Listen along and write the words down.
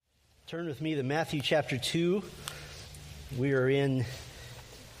Turn with me to Matthew chapter 2. We are in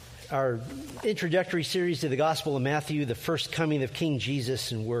our introductory series to the Gospel of Matthew, the first coming of King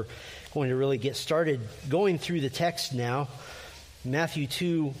Jesus, and we're going to really get started going through the text now. Matthew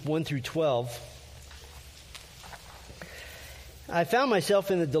 2, 1 through 12. I found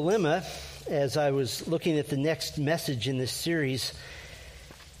myself in a dilemma as I was looking at the next message in this series.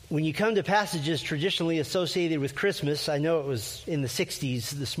 When you come to passages traditionally associated with Christmas, I know it was in the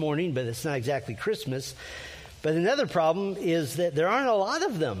 60s this morning, but it's not exactly Christmas. But another problem is that there aren't a lot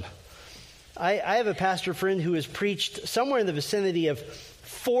of them. I have a pastor friend who has preached somewhere in the vicinity of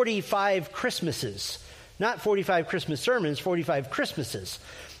 45 Christmases. Not 45 Christmas sermons, 45 Christmases.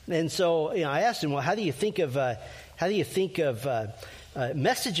 And so I asked him, well, how do you think of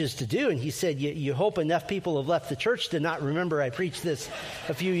messages to do? And he said, you hope enough people have left the church to not remember I preached this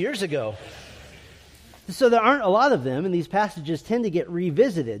a few years ago. So there aren't a lot of them, and these passages tend to get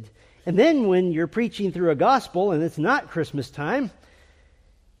revisited. And then when you're preaching through a gospel and it's not Christmas time,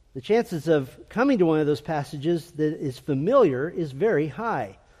 the chances of coming to one of those passages that is familiar is very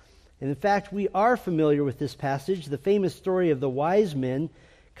high. And in fact, we are familiar with this passage, the famous story of the wise men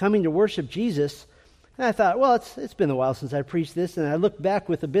coming to worship Jesus. And I thought, well, it's been a while since I preached this, and I looked back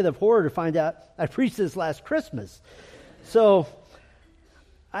with a bit of horror to find out I preached this last Christmas.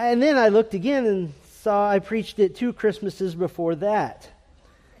 And then I looked again and saw I preached it 2 Christmases before that.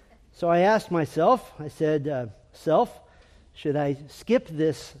 So I asked myself, I said, self, should I skip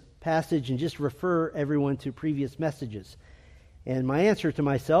this passage and just refer everyone to previous messages? And my answer to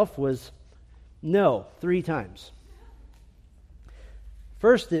myself was no, 3 times.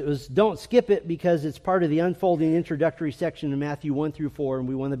 First, it was don't skip it because it's part of the unfolding introductory section in Matthew 1 through 4, and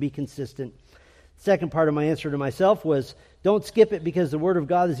we want to be consistent. Second part of my answer to myself was don't skip it because the Word of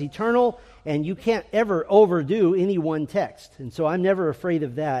God is eternal, and you can't ever overdo any one text. And so I'm never afraid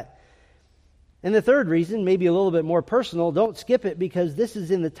of that. And the third reason, maybe a little bit more personal, don't skip it because this is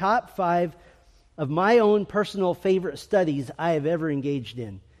in the top 5 of my own personal favorite studies I have ever engaged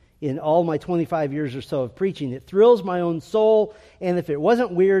in all my 25 years or so of preaching. It thrills my own soul, and if it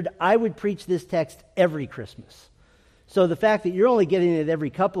wasn't weird, I would preach this text every Christmas. So the fact that you're only getting it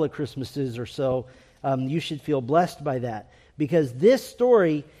every couple of Christmases or so, you should feel blessed by that. Because this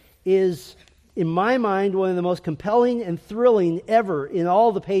story is, in my mind, one of the most compelling and thrilling ever in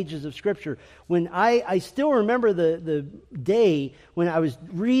all the pages of Scripture. When I still remember the day when I was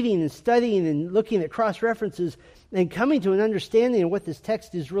reading and studying and looking at cross-references and coming to an understanding of what this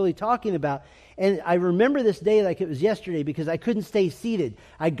text is really talking about. And I remember this day like it was yesterday because I couldn't stay seated.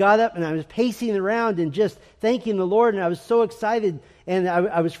 I got up and I was pacing around and just thanking the Lord, and I was so excited, and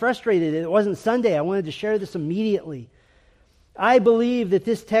I was frustrated. It wasn't Sunday. I wanted to share this immediately. I believe that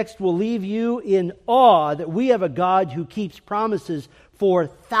this text will leave you in awe that we have a God who keeps promises for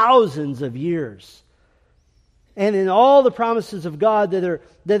thousands of years. And in all the promises of God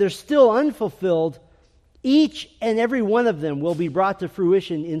that are still unfulfilled, each and every one of them will be brought to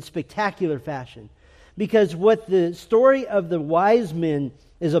fruition in spectacular fashion. Because what the story of the wise men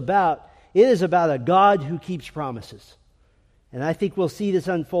is about, it is about a God who keeps promises. And I think we'll see this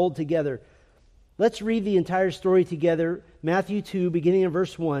unfold together. Let's read the entire story together. Matthew 2, beginning in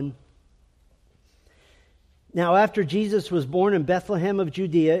verse 1. Now after Jesus was born in Bethlehem of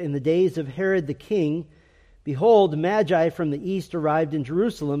Judea in the days of Herod the king, behold, Magi from the east arrived in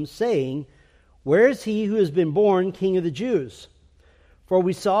Jerusalem, saying, where is he who has been born King of the Jews? For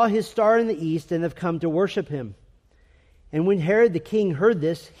we saw his star in the east and have come to worship him. And when Herod the king heard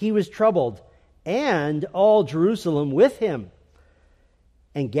this, he was troubled, and all Jerusalem with him.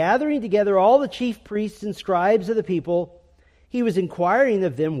 And gathering together all the chief priests and scribes of the people, he was inquiring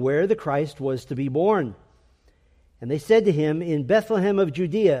of them where the Christ was to be born. And they said to him, in Bethlehem of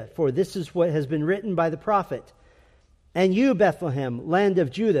Judea, for this is what has been written by the prophet. And you, Bethlehem, land of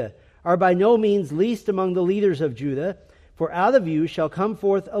Judah, are by no means least among the leaders of Judah, for out of you shall come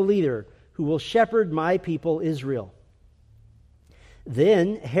forth a leader who will shepherd my people Israel.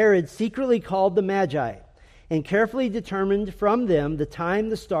 Then Herod secretly called the Magi, and carefully determined from them the time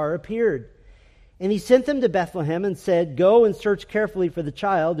the star appeared. And he sent them to Bethlehem and said, go and search carefully for the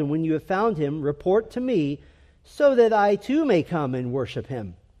child, and when you have found him, report to me, so that I too may come and worship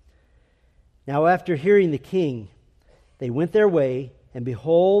him. Now after hearing the king, they went their way, and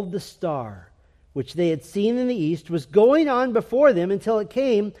behold, the star, which they had seen in the east, was going on before them until it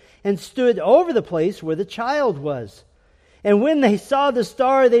came and stood over the place where the child was. And when they saw the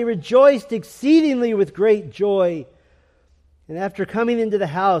star, they rejoiced exceedingly with great joy. And after coming into the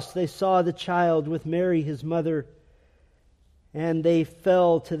house, they saw the child with Mary, his mother, and they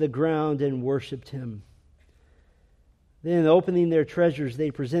fell to the ground and worshipped him. Then, opening their treasures,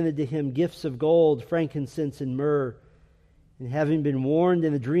 they presented to him gifts of gold, frankincense, and myrrh. And having been warned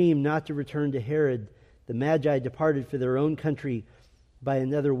in a dream not to return to Herod, the Magi departed for their own country by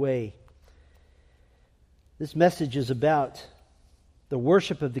another way. This message is about the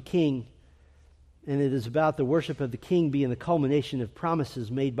worship of the King, and it is about the worship of the King being the culmination of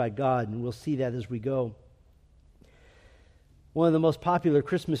promises made by God, and we'll see that as we go. One of the most popular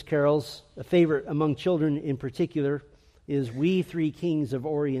Christmas carols, a favorite among children in particular, is We Three Kings of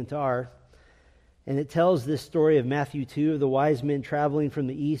Orient Are. And it tells this story of Matthew 2, of the wise men traveling from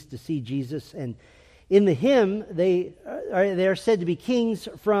the east to see Jesus. And in the hymn, they are said to be kings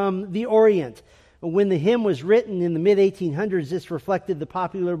from the Orient. When the hymn was written in the mid-1800s, this reflected the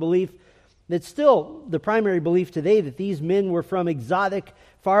popular belief that's still the primary belief today, that these men were from exotic,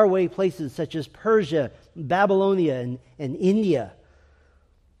 faraway places such as Persia, Babylonia, and India.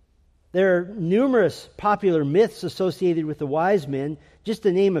 There are numerous popular myths associated with the wise men. Just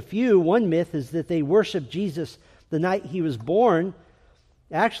to name a few, one myth is that they worshiped Jesus the night he was born.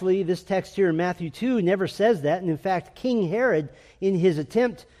 Actually, this text here in Matthew 2 never says that. And in fact, King Herod, in his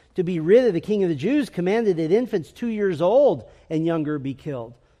attempt to be rid of the king of the Jews, commanded that infants 2 years old and younger be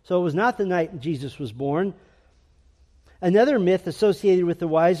killed. So it was not the night Jesus was born. Another myth associated with the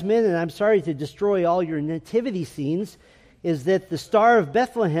wise men, and I'm sorry to destroy all your nativity scenes, is that the Star of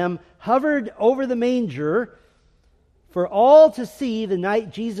Bethlehem hovered over the manger for all to see the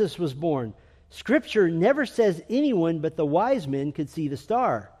night Jesus was born. Scripture never says anyone but the wise men could see the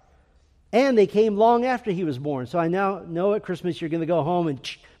star. And they came long after he was born. So I now know at Christmas you're going to go home and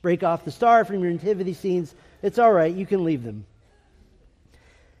break off the star from your nativity scenes. It's all right, you can leave them.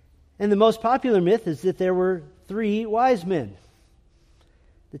 And the most popular myth is that there were 3 wise men.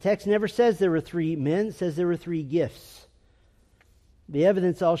 The text never says there were 3 men, it says there were 3 gifts. The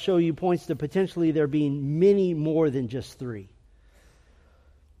evidence I'll show you points to potentially there being many more than just 3.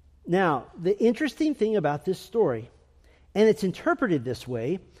 Now, the interesting thing about this story, and it's interpreted this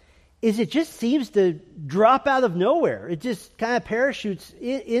way, is it just seems to drop out of nowhere. It just kind of parachutes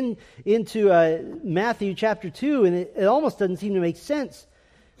into Matthew chapter 2, and it almost doesn't seem to make sense.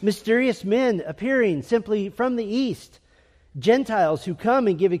 Mysterious men appearing simply from the east. Gentiles who come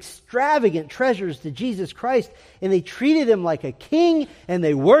and give extravagant treasures to Jesus Christ, and they treated him like a king, and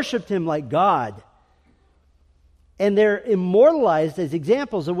they worshiped him like God. And they're immortalized as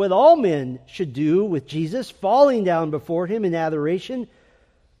examples of what all men should do with Jesus, falling down before him in adoration.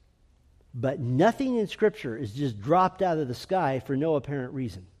 But nothing in Scripture is just dropped out of the sky for no apparent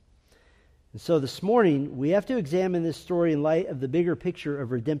reason. And so this morning, we have to examine this story in light of the bigger picture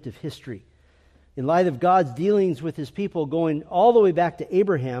of redemptive history, in light of God's dealings with his people going all the way back to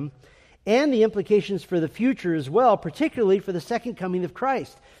Abraham, and the implications for the future as well, particularly for the second coming of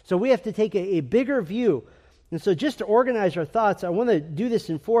Christ. So we have to take a bigger view. And so just to organize our thoughts, I want to do this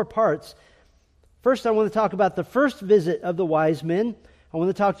in 4 parts. First, I want to talk about the first visit of the wise men. I want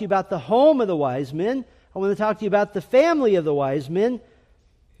to talk to you about the home of the wise men. I want to talk to you about the family of the wise men.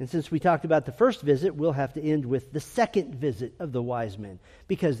 And since we talked about the first visit, we'll have to end with the second visit of the wise men,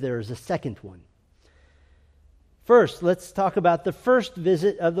 because there is a second one. First, let's talk about the first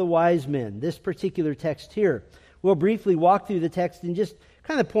visit of the wise men, this particular text here. We'll briefly walk through the text and just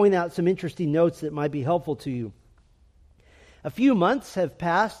kind of point out some interesting notes that might be helpful to you. A few months have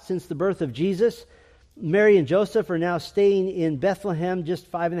passed since the birth of Jesus. Mary and Joseph are now staying in Bethlehem,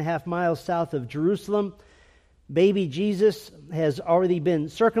 just 5.5 miles south of Jerusalem. Baby Jesus has already been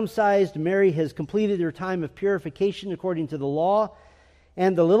circumcised. Mary has completed her time of purification according to the law.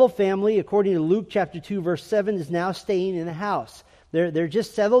 And the little family, according to Luke chapter 2, verse 7, is now staying in a house. They're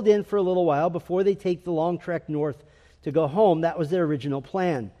just settled in for a little while before they take the long trek north to go home. That was their original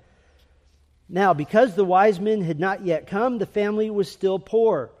plan. Now, because the wise men had not yet come, the family was still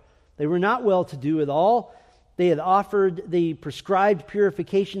poor. They were not well-to-do at all. They had offered the prescribed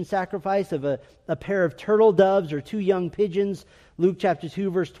purification sacrifice of a pair of turtle doves or 2 young pigeons, Luke chapter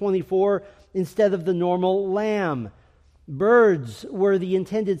 2, verse 24, instead of the normal lamb. Birds were the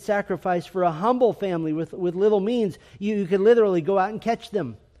intended sacrifice for a humble family with little means. You could literally go out and catch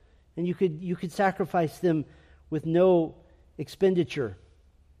them, and you could sacrifice them with no expenditure.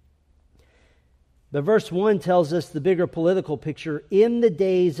 But verse 1 tells us the bigger political picture. In the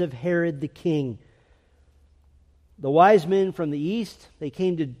days of Herod the king, the wise men from the east, they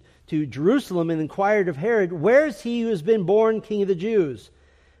came to Jerusalem and inquired of Herod, "Where is he who has been born king of the Jews?"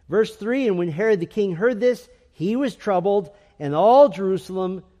 Verse 3, and when Herod the king heard this, he was troubled, and all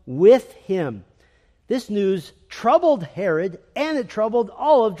Jerusalem with him. This news troubled Herod, and it troubled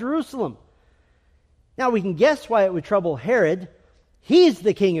all of Jerusalem. Now we can guess why it would trouble Herod. He's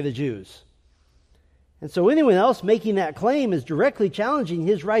the king of the Jews. And so anyone else making that claim is directly challenging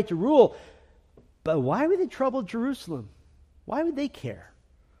his right to rule. But why would it trouble Jerusalem? Why would they care?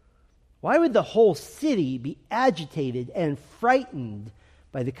 Why would the whole city be agitated and frightened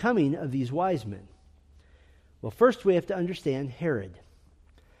by the coming of these wise men? Well, first we have to understand Herod.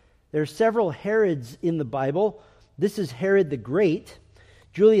 There are several Herods in the Bible. This is Herod the Great.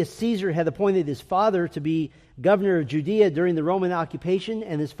 Julius Caesar had appointed his father to be governor of Judea during the Roman occupation,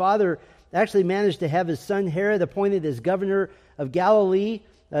 and his father actually managed to have his son Herod appointed as governor of Galilee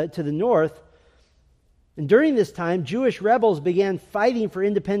to the north. And during this time, Jewish rebels began fighting for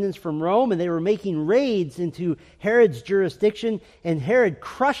independence from Rome, and they were making raids into Herod's jurisdiction, and Herod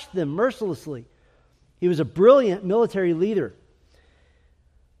crushed them mercilessly. He was a brilliant military leader.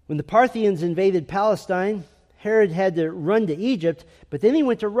 When the Parthians invaded Palestine, Herod had to run to Egypt, but then he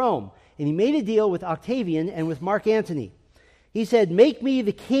went to Rome, and he made a deal with Octavian and with Mark Antony. He said, "Make me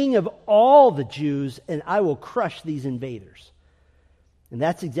the king of all the Jews, and I will crush these invaders." And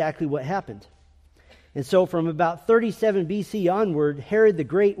that's exactly what happened. And so from about 37 BC onward, Herod the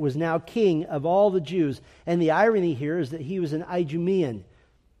Great was now king of all the Jews. And the irony here is that he was an Idumean.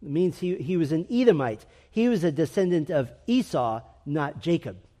 It means he was an Edomite. He was a descendant of Esau, not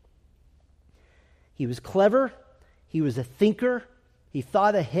Jacob. He was clever. He was a thinker. He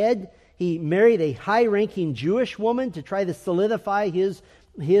thought ahead. He married a high-ranking Jewish woman to try to solidify his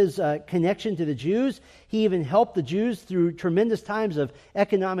connection to the Jews. He even helped the Jews through tremendous times of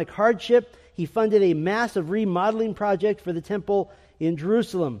economic hardship. He funded a massive remodeling project for the temple in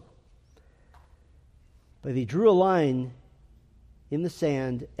Jerusalem. But he drew a line in the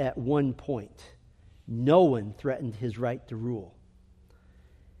sand at one point. No one threatened his right to rule.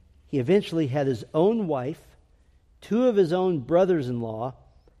 He eventually had his own wife, two of his own brothers-in-law,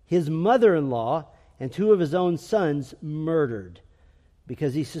 his mother-in-law, and two of his own sons murdered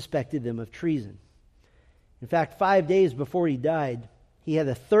because he suspected them of treason. In fact, 5 days before he died, he had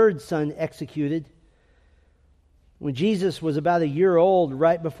a third son executed. When Jesus was about a year old,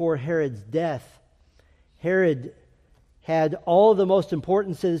 right before Herod's death, Herod had all the most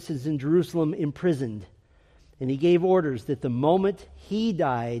important citizens in Jerusalem imprisoned. And he gave orders that the moment he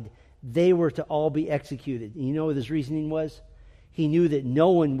died, they were to all be executed. And you know what his reasoning was? He knew that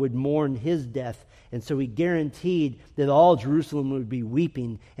no one would mourn his death, and so he guaranteed that all Jerusalem would be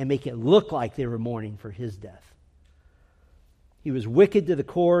weeping and make it look like they were mourning for his death. He was wicked to the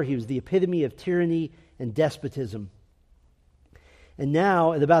core. He was the epitome of tyranny and despotism. And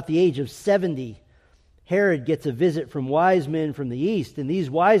now, at about the age of 70, Herod gets a visit from wise men from the east, and these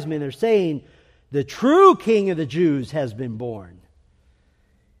wise men are saying, "The true king of the Jews has been born."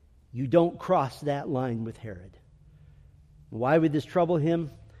 You don't cross that line with Herod. Why would this trouble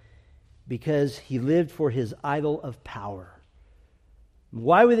him? Because he lived for his idol of power.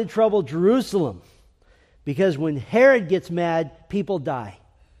 Why would it trouble Jerusalem? Because when Herod gets mad, people die.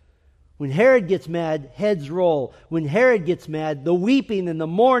 When Herod gets mad, heads roll. When Herod gets mad, the weeping and the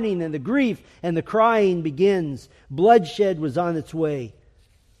mourning and the grief and the crying begins. Bloodshed was on its way.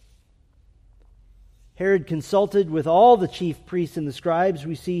 Herod consulted with all the chief priests and the scribes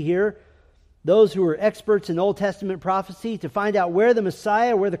we see here, those who were experts in Old Testament prophecy, to find out where the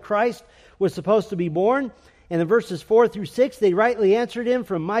Messiah, where the Christ was supposed to be born. And in verses 4 through 6, they rightly answered him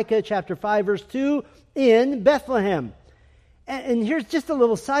from Micah chapter 5, verse 2, in Bethlehem. And here's just a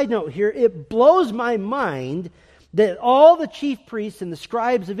little side note here. It blows my mind that all the chief priests and the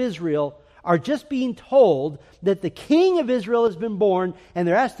scribes of Israel are just being told that the king of Israel has been born, and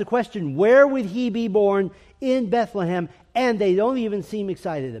they're asked the question, where would he be born? In Bethlehem, and they don't even seem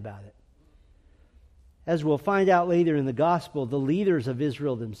excited about it. As we'll find out later in the gospel, the leaders of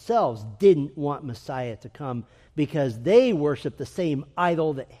Israel themselves didn't want Messiah to come because they worshiped the same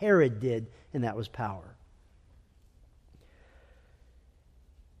idol that Herod did, and that was power.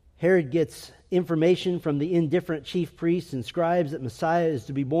 Herod gets information from the indifferent chief priests and scribes that Messiah is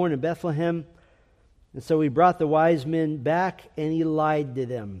to be born in Bethlehem. And so he brought the wise men back and he lied to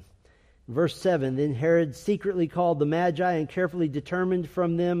them. Verse 7, then Herod secretly called the Magi and carefully determined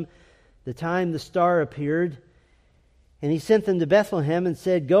from them the time the star appeared. And he sent them to Bethlehem and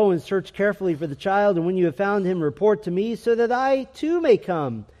said, go and search carefully for the child, and when you have found him, report to me so that I too may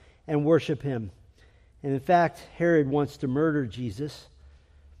come and worship him. And in fact, Herod wants to murder Jesus.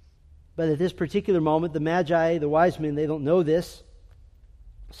 But at this particular moment, the Magi, the wise men, they don't know this.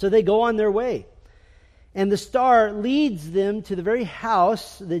 So they go on their way. And the star leads them to the very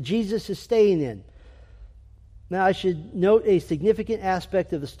house that Jesus is staying in. Now, I should note a significant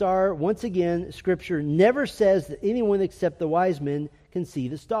aspect of the star. Once again, Scripture never says that anyone except the wise men can see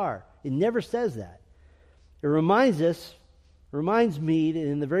the star. It never says that. It reminds us reminds me that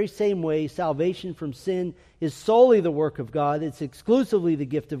in the very same way, salvation from sin is solely the work of God. It's exclusively the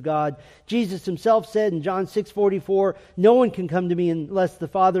gift of God. Jesus himself said in John 6:44, "No one can come to me unless the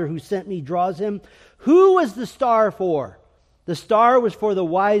Father who sent me draws him." Who was the star for? The star was for the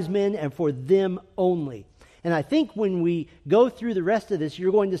wise men and for them only. And I think when we go through the rest of this,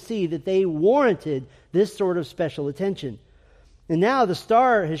 you're going to see that they warranted this sort of special attention. And now the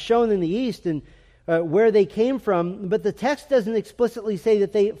star has shown in the east and where they came from, but the text doesn't explicitly say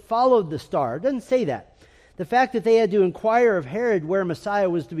that they followed the star. It doesn't say that. The fact that they had to inquire of Herod where Messiah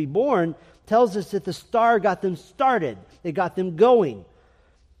was to be born tells us that the star got them started. It got them going.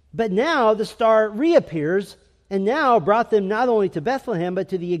 But now the star reappears and now brought them not only to Bethlehem, but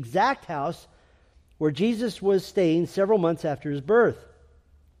to the exact house where Jesus was staying several months after his birth.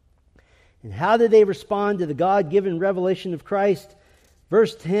 And how did they respond to the God-given revelation of Christ?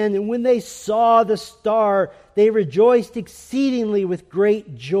 Verse 10, "And when they saw the star, they rejoiced exceedingly with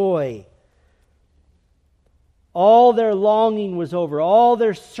great joy." All their longing was over. All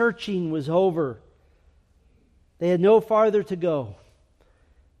their searching was over. They had no farther to go.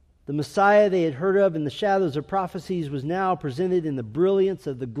 The Messiah they had heard of in the shadows of prophecies was now presented in the brilliance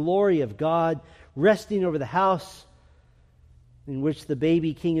of the glory of God, resting over the house in which the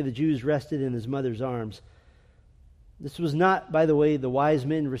baby King of the Jews rested in his mother's arms. This was not, by the way, the wise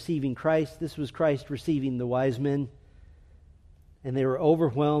men receiving Christ. This was Christ receiving the wise men. And they were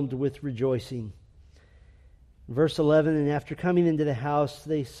overwhelmed with rejoicing. Verse 11, "And after coming into the house,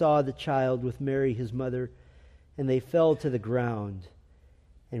 they saw the child with Mary his mother, and they fell to the ground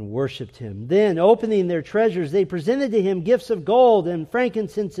and worshipped him. Then, opening their treasures, they presented to him gifts of gold and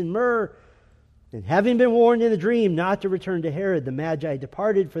frankincense and myrrh. And having been warned in a dream not to return to Herod, the Magi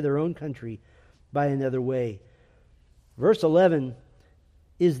departed for their own country by another way." Verse 11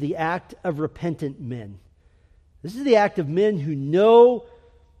 is the act of repentant men. This is the act of men who know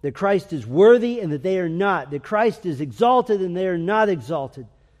that Christ is worthy and that they are not, that Christ is exalted and they are not exalted.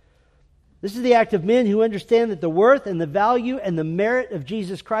 This is the act of men who understand that the worth and the value and the merit of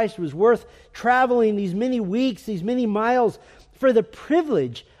Jesus Christ was worth traveling these many weeks, these many miles, for the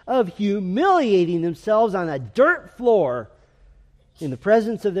privilege of humiliating themselves on a dirt floor in the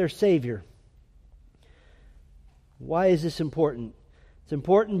presence of their Savior. Why is this important? It's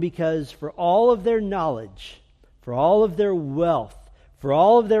important because for all of their knowledge, for all of their wealth, for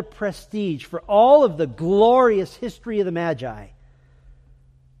all of their prestige, for all of the glorious history of the Magi,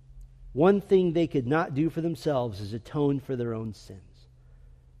 one thing they could not do for themselves is atone for their own sins.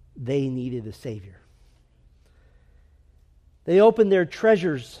 They needed a Savior. They opened their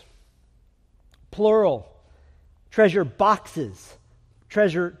treasures, plural, treasure boxes,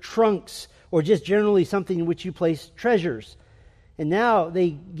 treasure trunks, or just generally something in which you place treasures. And now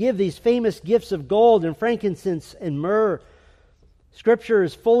they give these famous gifts of gold and frankincense and myrrh. Scripture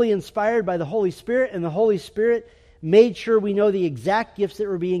is fully inspired by the Holy Spirit, and the Holy Spirit made sure we know the exact gifts that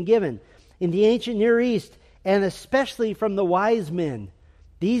were being given. In the ancient Near East, and especially from the wise men,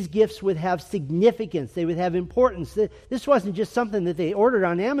 these gifts would have significance. They would have importance. This wasn't just something that they ordered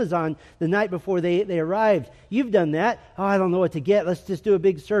on Amazon the night before they arrived. You've done that. Oh, I don't know what to get. Let's just do a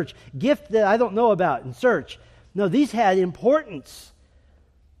big search. Gift that I don't know about and search. No, these had importance.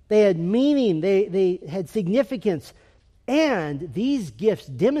 They had meaning. They had significance. And these gifts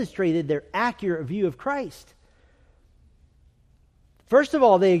demonstrated their accurate view of Christ. First of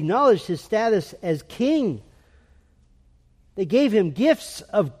all, they acknowledged his status as king. They gave him gifts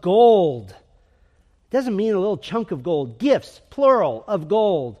of gold. It doesn't mean a little chunk of gold. Gifts, plural, of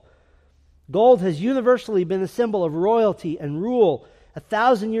gold. Gold has universally been a symbol of royalty and rule.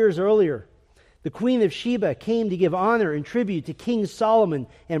 1,000 years earlier, the Queen of Sheba came to give honor and tribute to King Solomon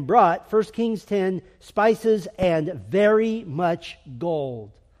and brought, 1 Kings 10, spices and very much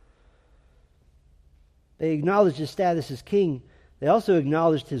gold. They acknowledged his status as king. They also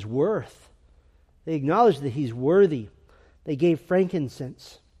acknowledged his worth. They acknowledged that he's worthy. They gave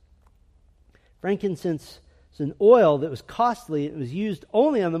frankincense. Frankincense is an oil that was costly. It was used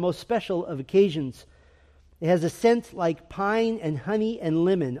only on the most special of occasions. It has a scent like pine and honey and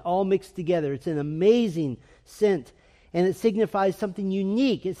lemon all mixed together. It's an amazing scent. And it signifies something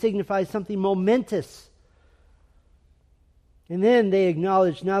unique. It signifies something momentous. And then they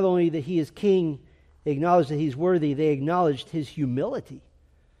acknowledged not only that he is king, they acknowledged that he's worthy. They acknowledged his humility.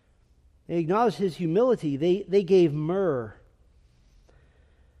 They acknowledged his humility. They gave myrrh.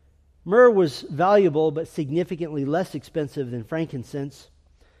 Myrrh was valuable but significantly less expensive than frankincense.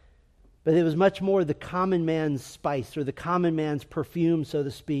 But it was much more the common man's spice, or the common man's perfume, so to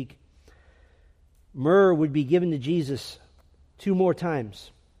speak. Myrrh would be given to Jesus 2 more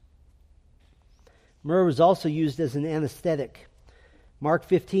times. Myrrh was also used as an anesthetic. Mark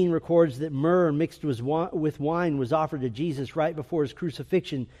 15 records that myrrh mixed with wine was offered to Jesus right before his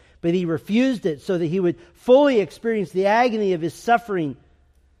crucifixion, but he refused it so that he would fully experience the agony of his suffering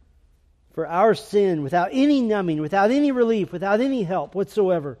for our sin without any numbing, without any relief, without any help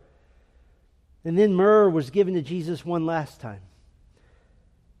whatsoever. And then myrrh was given to Jesus one last time.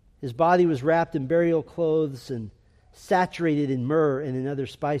 His body was wrapped in burial clothes and saturated in myrrh and in other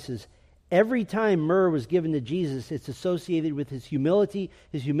spices. Every time myrrh was given to Jesus, it's associated with his humility,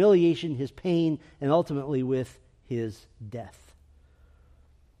 his humiliation, his pain, and ultimately with his death.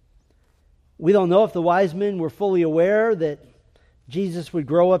 We don't know if the wise men were fully aware that Jesus would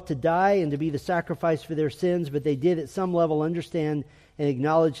grow up to die and to be the sacrifice for their sins, but they did at some level understand and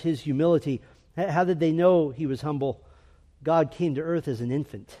acknowledge his humility. How did they know he was humble? God came to earth as an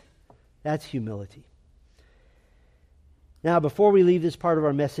infant. That's humility. Now, before we leave this part of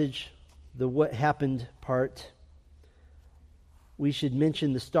our message, the what happened part, we should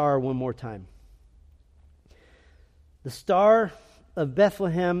mention the star one more time. The star of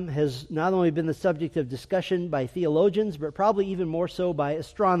Bethlehem has not only been the subject of discussion by theologians, but probably even more so by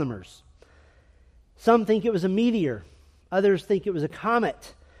astronomers. Some think it was a meteor. Others think it was a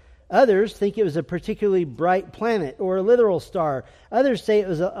comet. Others think it was a particularly bright planet or a literal star. Others say it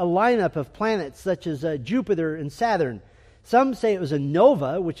was a lineup of planets such as Jupiter and Saturn. Some say it was a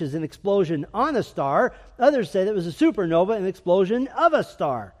nova, which is an explosion on a star. Others say it was a supernova, an explosion of a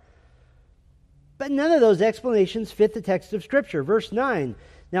star. But none of those explanations fit the text of Scripture. Verse 9,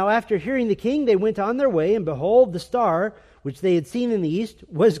 "Now after hearing the king, they went on their way, and behold, the star, which they had seen in the east,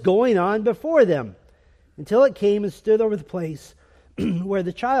 was going on before them, until it came and stood over the place where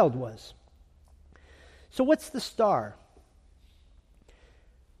the child was." So what's the star?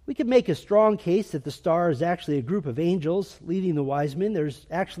 We could make a strong case that the star is actually a group of angels leading the wise men. There's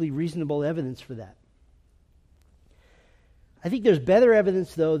actually reasonable evidence for that. I think there's better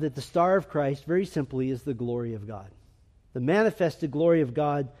evidence, though, that the star of Christ, very simply, is the glory of God. The manifested glory of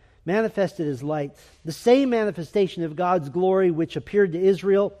God, manifested as light. The same manifestation of God's glory which appeared to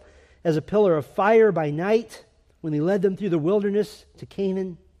Israel as a pillar of fire by night when he led them through the wilderness to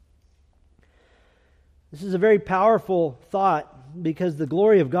Canaan. This is a very powerful thought because the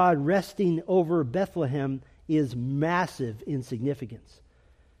glory of God resting over Bethlehem is massive in significance.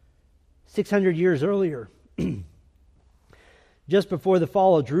 600 years earlier, just before the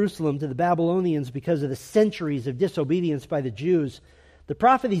fall of Jerusalem to the Babylonians because of the centuries of disobedience by the Jews, the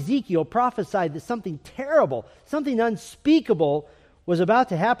prophet Ezekiel prophesied that something terrible, something unspeakable was about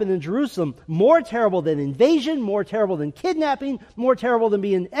to happen in Jerusalem, more terrible than invasion, more terrible than kidnapping, more terrible than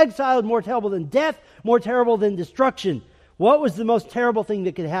being exiled, more terrible than death, more terrible than destruction. What was the most terrible thing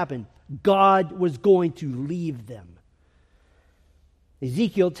that could happen? God was going to leave them.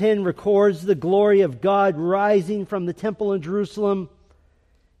 Ezekiel 10 records the glory of God rising from the temple in Jerusalem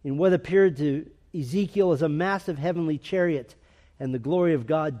in what appeared to Ezekiel as a massive heavenly chariot, and the glory of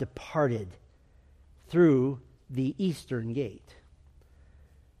God departed through the eastern gate.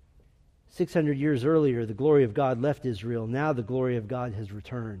 600 years earlier, the glory of God left Israel. Now the glory of God has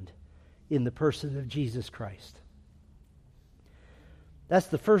returned in the person of Jesus Christ. That's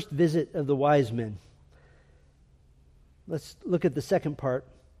the first visit of the wise men. Let's look at the second part,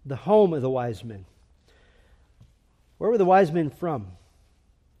 the home of the wise men. Where were the wise men from?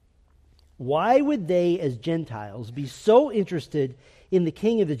 Why would they, as Gentiles, be so interested in the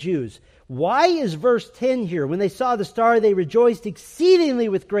King of the Jews? Why is verse 10 here? When they saw the star, they rejoiced exceedingly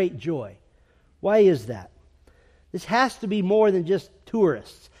with great joy. Why is that? This has to be more than just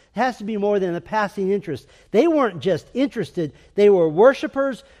tourists. It has to be more than a passing interest. They weren't just interested. They were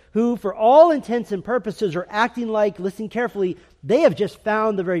worshipers who, for all intents and purposes, are acting like, listen carefully, they have just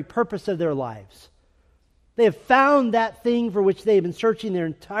found the very purpose of their lives. They have found that thing for which they have been searching their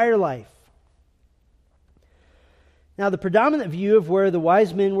entire life. Now, the predominant view of where the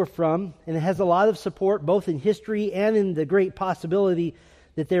wise men were from, and it has a lot of support both in history and in the great possibility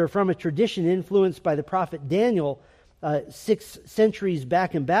that they were from a tradition influenced by the prophet Daniel 6 centuries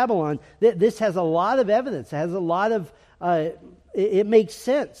back in Babylon. This has a lot of evidence. It has a lot of, it makes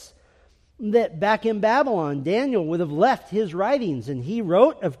sense that back in Babylon, Daniel would have left his writings and he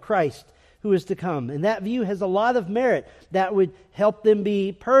wrote of Christ who is to come. And that view has a lot of merit. That would help them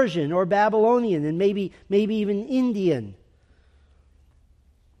be Persian or Babylonian and maybe even Indian.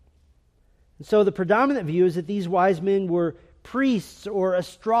 And so the predominant view is that these wise men were priests or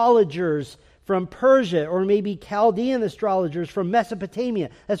astrologers from Persia, or maybe Chaldean astrologers from Mesopotamia.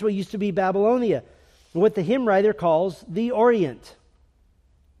 That's what used to be Babylonia. What the hymn writer calls the Orient.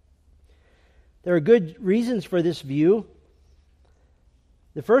 There are good reasons for this view.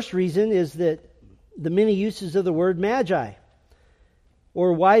 The first reason is that the many uses of the word magi,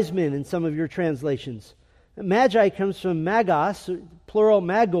 or wise men in some of your translations. Magi comes from magos, plural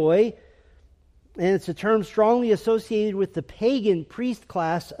magoi, and it's a term strongly associated with the pagan priest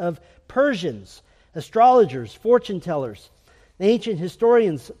class of Persians, astrologers, fortune tellers. The ancient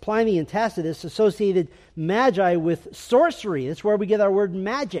historians Pliny and Tacitus associated magi with sorcery. That's where we get our word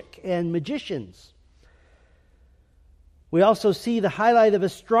magic and magicians. We also see the highlight of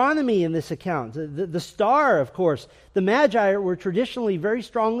astronomy in this account. The star, of course. The Magi were traditionally very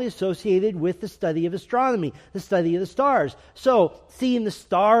strongly associated with the study of astronomy, the study of the stars. So, seeing the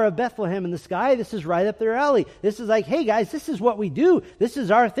star of Bethlehem in the sky, this is right up their alley. This is like, hey guys, this is what we do. This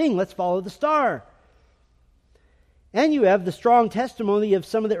is our thing. Let's follow the star. And you have the strong testimony of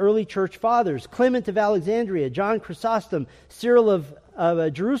some of the early church fathers. Clement of Alexandria, John Chrysostom, Cyril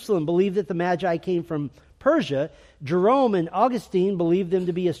of Jerusalem believed that the Magi came from Persia. Jerome and Augustine believed them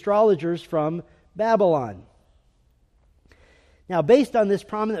to be astrologers from Babylon. Now, based on this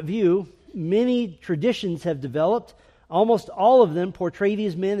prominent view, many traditions have developed. Almost all of them portray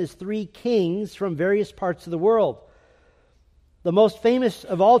these men as three kings from various parts of the world. The most famous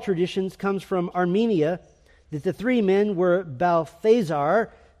of all traditions comes from Armenia, that the three men were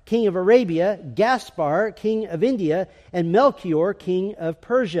Balthazar, king of Arabia, Gaspar, king of India, and Melchior, king of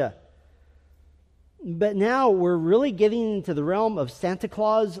Persia. But now we're really getting into the realm of Santa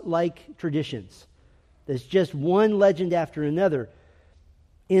Claus-like traditions. There's just one legend after another.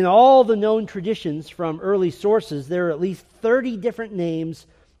 In all the known traditions from early sources, there are at least 30 different names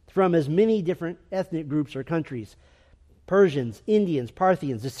from as many different ethnic groups or countries. Persians, Indians,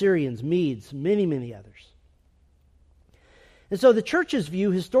 Parthians, Assyrians, Medes, many, many others. And so the church's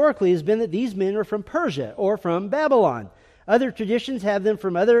view historically has been that these men are from Persia or from Babylon. Other traditions have them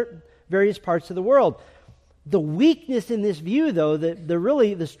from other various parts of the world. The weakness in this view, though,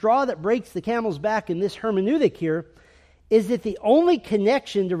 the straw that breaks the camel's back in this hermeneutic here, is that the only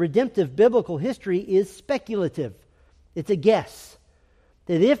connection to redemptive biblical history is speculative. It's a guess.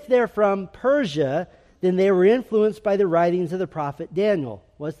 That if they're from Persia, then they were influenced by the writings of the prophet Daniel.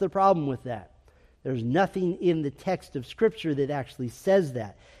 What's the problem with that? There's nothing in the text of Scripture that actually says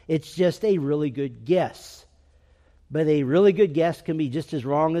that. It's just a really good guess. But a really good guess can be just as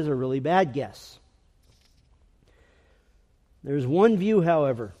wrong as a really bad guess. There's one view,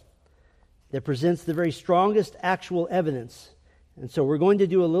 however, that presents the very strongest actual evidence. And so we're going to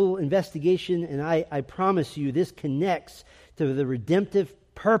do a little investigation, and I promise you this connects to the redemptive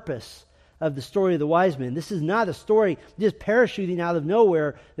purpose of the story of the wise men. This is not a story just parachuting out of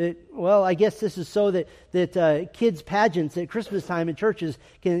nowhere that, well, I guess this is so that kids' pageants at Christmas time in churches,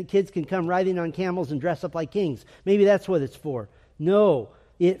 kids can come riding on camels and dress up like kings. Maybe that's what it's for. No,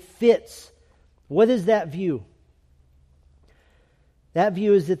 it fits. What is that view? That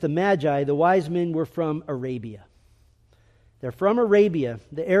view is that the Magi, the wise men, were from Arabia. They're from Arabia,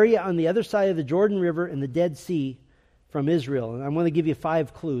 the area on the other side of the Jordan River and the Dead Sea from Israel. And I want to give you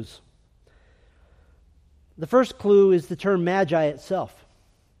 5 clues. The first clue is the term Magi itself.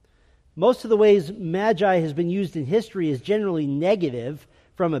 Most of the ways Magi has been used in history is generally negative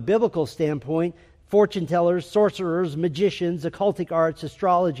from a biblical standpoint. Fortune tellers, sorcerers, magicians, occultic arts,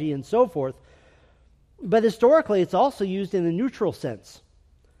 astrology, and so forth. But historically, it's also used in a neutral sense,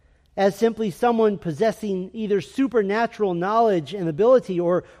 as simply someone possessing either supernatural knowledge and ability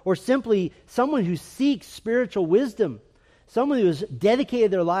or simply someone who seeks spiritual wisdom. Someone who has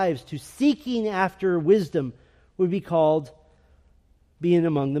dedicated their lives to seeking after wisdom would be called being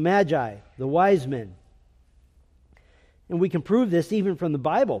among the Magi, the wise men. And we can prove this even from the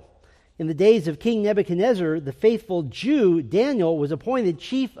Bible. In the days of King Nebuchadnezzar, the faithful Jew, Daniel, was appointed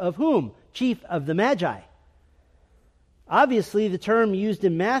chief of whom? Chief of the Magi. Obviously, the term used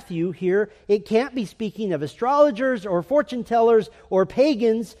in Matthew here, it can't be speaking of astrologers or fortune tellers or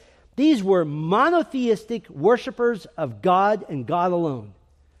pagans. These were monotheistic worshipers of God and God alone.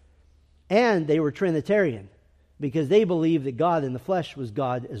 And they were Trinitarian because they believed that God in the flesh was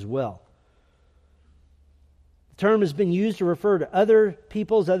God as well. The term has been used to refer to other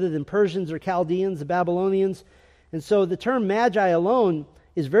peoples other than Persians or Chaldeans, the Babylonians. And so the term Magi alone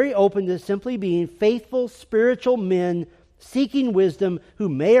is very open to simply being faithful spiritual men seeking wisdom who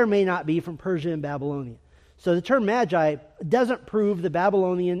may or may not be from Persia and Babylonia. So the term Magi doesn't prove the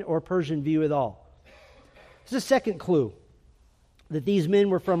Babylonian or Persian view at all. There's a second clue that these men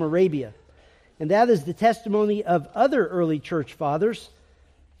were from Arabia, and that is the testimony of other early church fathers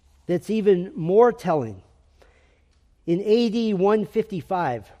that's even more telling. In AD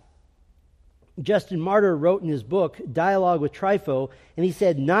 155, Justin Martyr wrote in his book, Dialogue with Trypho, and he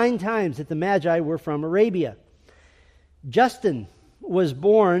said 9 times that the Magi were from Arabia. Justin was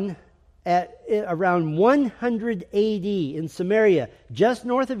born at around 100 AD in Samaria, just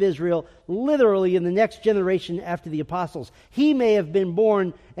north of Israel, literally in the next generation after the apostles. He may have been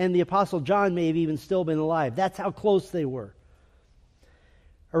born, and the apostle John may have even still been alive. That's how close they were.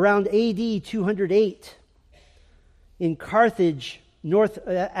 Around AD 208, in Carthage, North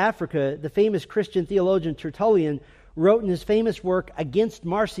Africa, the famous Christian theologian Tertullian wrote in his famous work Against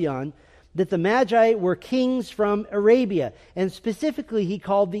Marcion that the Magi were kings from Arabia, and specifically he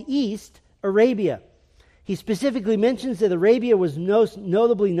called the East Arabia. He specifically mentions that Arabia was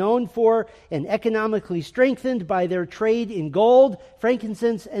notably known for and economically strengthened by their trade in gold,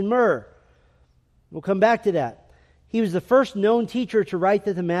 frankincense, and myrrh. We'll come back to that. He was the first known teacher to write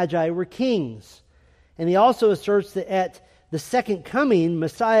that the Magi were kings. And he also asserts that at the second coming,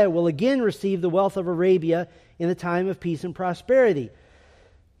 Messiah will again receive the wealth of Arabia in a time of peace and prosperity.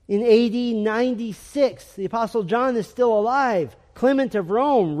 In AD 96, the Apostle John is still alive. Clement of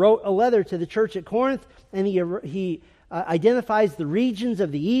Rome wrote a letter to the church at Corinth, and he identifies the regions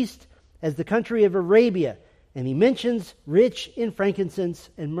of the East as the country of Arabia, and he mentions rich in frankincense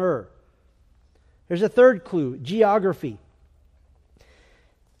and myrrh. There's a third clue, geography.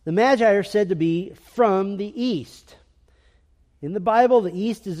 The Magi are said to be from the East. In the Bible, the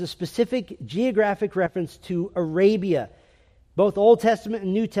East is a specific geographic reference to Arabia, both Old Testament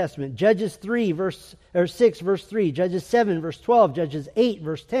and New Testament. Judges 6, verse 3, Judges 7, verse 12, Judges 8,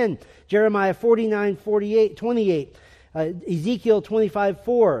 verse 10, Jeremiah 49, 28, Ezekiel 25,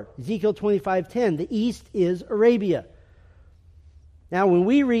 4, Ezekiel 25, 10. The East is Arabia. Now, when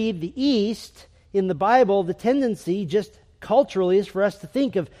we read the East in the Bible, the tendency just culturally is for us to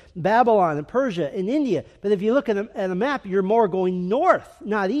think of Babylon and Persia and India. But if you look at a map, you're more going north,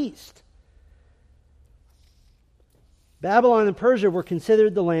 not east. Babylon and Persia were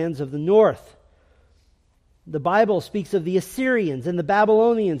considered the lands of the north. The Bible speaks of the Assyrians and the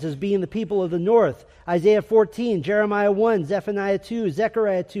Babylonians as being the people of the north. Isaiah 14, Jeremiah 1, Zephaniah 2,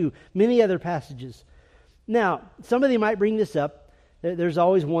 Zechariah 2, many other passages. Now, somebody might bring this up. There's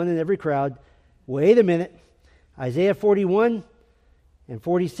always one in every crowd. Wait a minute. Isaiah 41 and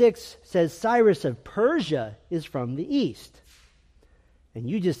 46 says Cyrus of Persia is from the east. And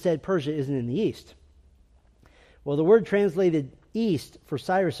you just said Persia isn't in the east. Well, the word translated east for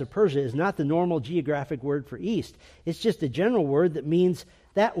Cyrus of Persia is not the normal geographic word for east. It's just a general word that means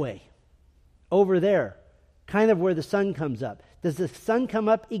that way, over there, kind of where the sun comes up. Does the sun come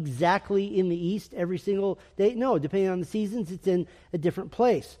up exactly in the east every single day? No, depending on the seasons, it's in a different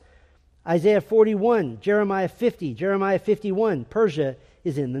place. Isaiah 41, Jeremiah 50, Jeremiah 51, Persia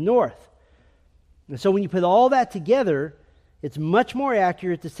is in the north. And so when you put all that together, it's much more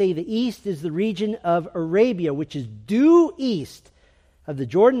accurate to say the east is the region of Arabia, which is due east of the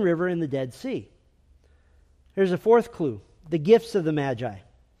Jordan River and the Dead Sea. Here's a fourth clue, the gifts of the Magi.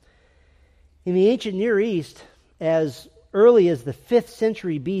 In the ancient Near East, as early as the 5th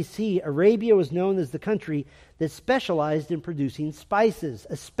century BC, Arabia was known as the country that specialized in producing spices,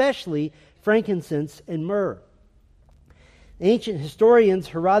 especially frankincense and myrrh. Ancient historians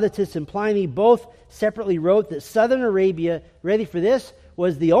Herodotus and Pliny both separately wrote that southern Arabia, ready for this,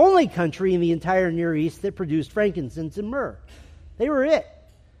 was the only country in the entire Near East that produced frankincense and myrrh. They were it.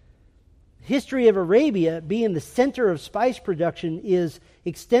 History of Arabia being the center of spice production is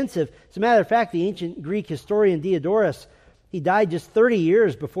extensive. As a matter of fact, the ancient Greek historian Diodorus, he died just 30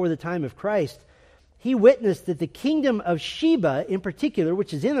 years before the time of Christ. He witnessed that the kingdom of Sheba, in particular,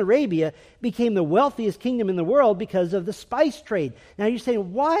 which is in Arabia, became the wealthiest kingdom in the world because of the spice trade. Now you're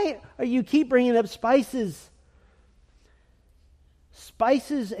saying, why are you keep bringing up spices?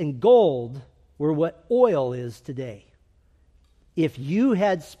 Spices and gold were what oil is today. If you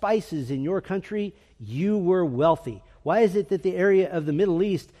had spices in your country, you were wealthy. Why is it that the area of the Middle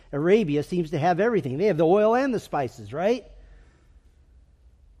East, Arabia, seems to have everything? They have the oil and the spices, right?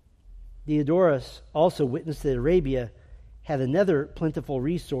 Diodorus also witnessed that Arabia had another plentiful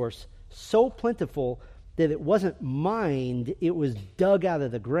resource, so plentiful that it wasn't mined, it was dug out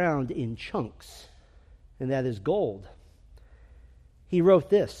of the ground in chunks, and that is gold. He wrote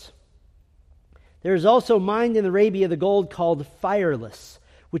this: "There is also mined in Arabia the gold called fireless,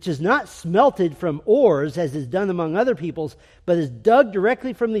 which is not smelted from ores as is done among other peoples, but is dug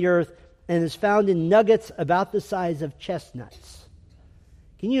directly from the earth and is found in nuggets about the size of chestnuts."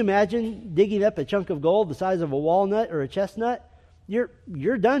 Can you imagine digging up a chunk of gold the size of a walnut or a chestnut?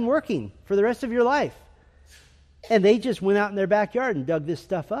 You're done working for the rest of your life. And they just went out in their backyard and dug this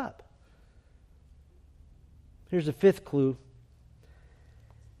stuff up. Here's a fifth clue,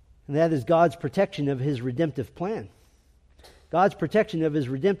 and that is God's protection of his redemptive plan. God's protection of his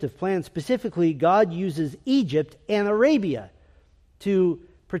redemptive plan. Specifically, God uses Egypt and Arabia to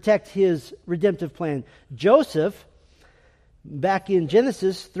protect his redemptive plan. Joseph, back in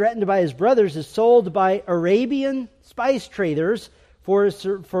Genesis, threatened by his brothers, is sold by Arabian spice traders for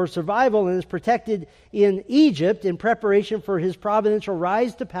survival and is protected in Egypt in preparation for his providential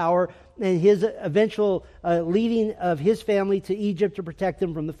rise to power and his eventual leading of his family to Egypt to protect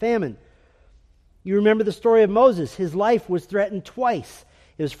them from the famine. You remember the story of Moses. His life was threatened twice.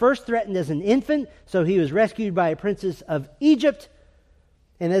 It was first threatened as an infant, so he was rescued by a princess of Egypt.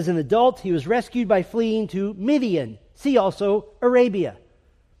 And as an adult, he was rescued by fleeing to Midian. See also Arabia.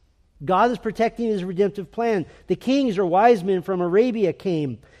 God is protecting his redemptive plan. The kings or wise men from Arabia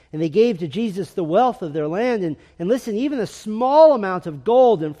came, and they gave to Jesus the wealth of their land. And listen, even a small amount of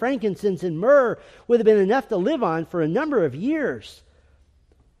gold and frankincense and myrrh would have been enough to live on for a number of years.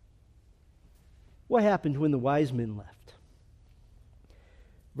 What happened when the wise men left?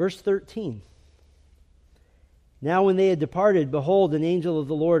 Verse 13. Now when they had departed, behold, an angel of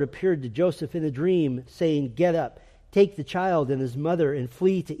the Lord appeared to Joseph in a dream, saying, Get up, take the child and his mother, and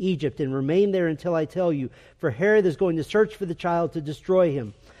flee to Egypt, and remain there until I tell you, for Herod is going to search for the child to destroy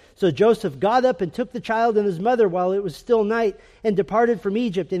him. So Joseph got up and took the child and his mother while it was still night, and departed from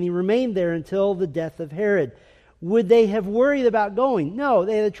Egypt, and he remained there until the death of Herod. Would they have worried about going? No,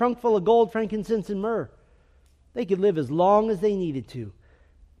 they had a trunk full of gold, frankincense, and myrrh. They could live as long as they needed to.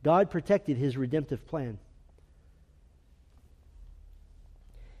 God protected his redemptive plan.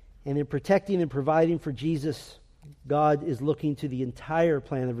 And in protecting and providing for Jesus, God is looking to the entire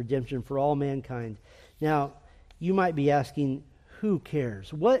plan of redemption for all mankind. Now, you might be asking, who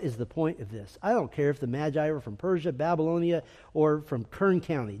cares? What is the point of this? I don't care if the Magi were from Persia, Babylonia, or from Kern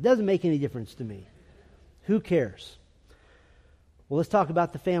County. It doesn't make any difference to me. Who cares? Well, let's talk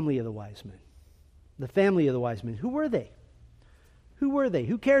about the family of the wise men. The family of the wise men. Who were they? Who were they?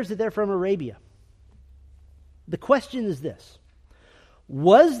 Who cares that they're from Arabia? The question is this.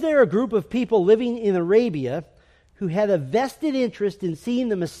 Was there a group of people living in Arabia who had a vested interest in seeing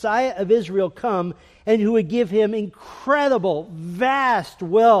the Messiah of Israel come and who would give him incredible, vast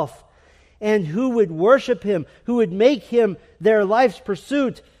wealth and who would worship him, who would make him their life's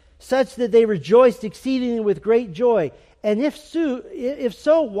pursuit such that they rejoiced exceedingly with great joy? And if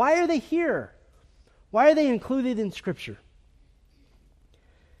so, why are they here? Why are they included in Scripture?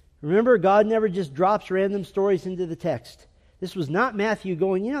 Remember, God never just drops random stories into the text. This was not Matthew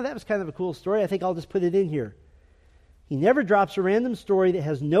going, that was kind of a cool story. I think I'll just put it in here. He never drops a random story that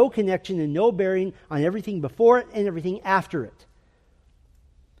has no connection and no bearing on everything before it and everything after it.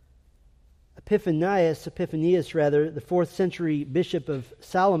 Epiphanius, the 4th century bishop of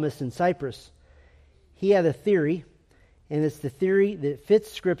Salamis in Cyprus, he had a theory, and it's the theory that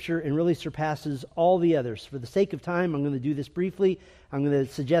fits Scripture and really surpasses all the others. For the sake of time, I'm going to do this briefly. I'm going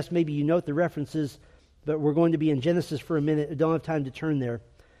to suggest maybe you note the references, but we're going to be in Genesis for a minute. I don't have time to turn there.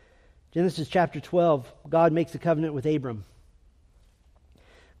 Genesis chapter 12, God makes a covenant with Abram.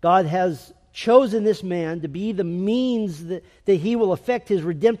 God has chosen this man to be the means that he will effect his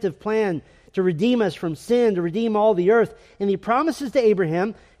redemptive plan to redeem us from sin, to redeem all the earth. And he promises to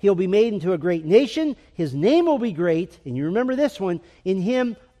Abraham he'll be made into a great nation. His name will be great. And you remember this one. In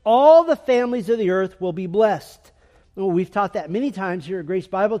him, all the families of the earth will be blessed. Well, we've taught that many times here at Grace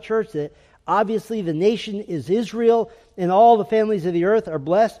Bible Church, that obviously the nation is Israel, and all the families of the earth are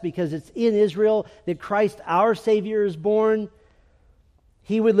blessed because it's in Israel that Christ, our Savior, is born.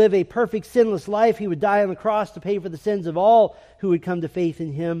 He would live a perfect, sinless life. He would die on the cross to pay for the sins of all who would come to faith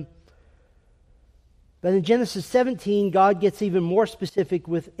in him. But in Genesis 17, God gets even more specific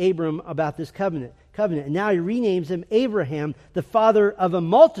with Abram about this covenant. And now he renames him Abraham, the father of a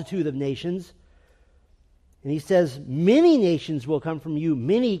multitude of nations. And he says, many nations will come from you.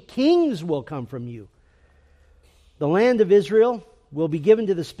 Many kings will come from you. The land of Israel will be given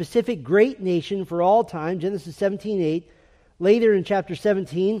to the specific great nation for all time. Genesis 17:8. Later in chapter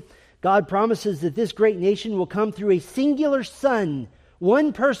 17, God promises that this great nation will come through a singular son,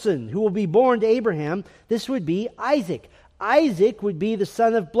 one person who will be born to Abraham. This would be Isaac. Isaac would be the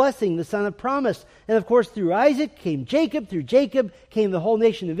son of blessing, the son of promise. And of course, through Isaac came Jacob. Through Jacob came the whole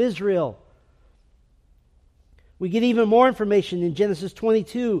nation of Israel. We get even more information in Genesis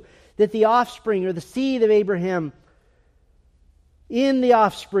 22 that the offspring or the seed of Abraham, in the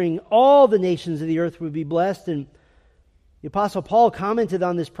offspring, all the nations of the earth would be blessed. And the Apostle Paul commented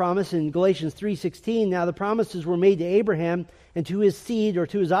on this promise in Galatians 3:16. Now the promises were made to Abraham and to his seed or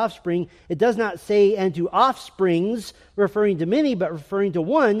to his offspring. It does not say and to offsprings, referring to many, but referring to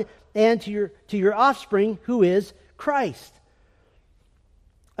one, and to your offspring, who is Christ.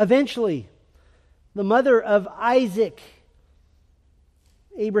 Eventually, the mother of Isaac,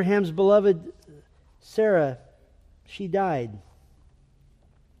 Abraham's beloved Sarah, she died.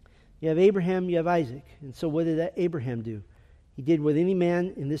 You have Abraham, you have Isaac. And so what did Abraham do? He did what any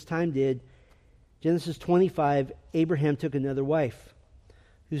man in this time did. Genesis 25, Abraham took another wife,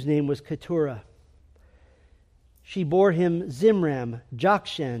 whose name was Keturah. She bore him Zimram,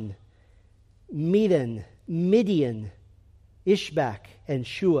 Jokshan, Medan, Midian, Ishbak, and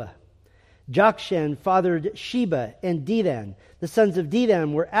Shua. Jokshan fathered Sheba and Dedan. The sons of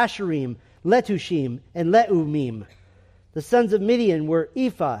Dedan were Asherim, Letushim, and Leumim. The sons of Midian were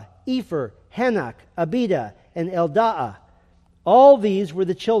Ephah, Epher, Hanok, Abida, and Eldaah. All these were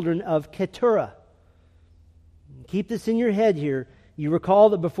the children of Keturah. Keep this in your head here. You recall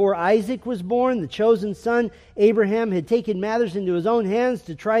that before Isaac was born, the chosen son, Abraham had taken matters into his own hands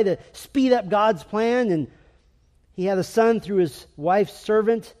to try to speed up God's plan, and he had a son through his wife's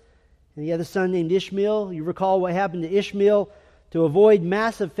servant, and he had a son named Ishmael. You recall what happened to Ishmael. To avoid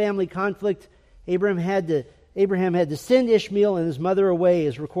massive family conflict, Abraham had to send Ishmael and his mother away,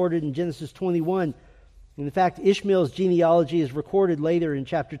 as recorded in Genesis 21. And in fact, Ishmael's genealogy is recorded later in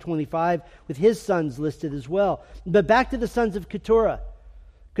chapter 25, with his sons listed as well. But back to the sons of Keturah.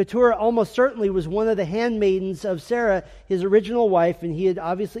 Keturah almost certainly was one of the handmaidens of Sarah, his original wife, and he had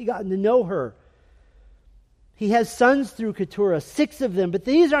obviously gotten to know her. He has sons through Keturah, 6 of them, but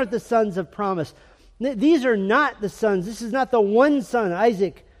these aren't the sons of promise. These are not the sons. This is not the one son,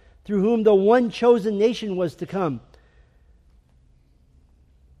 Isaac, through whom the one chosen nation was to come.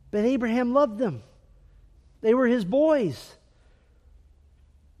 But Abraham loved them. They were his boys.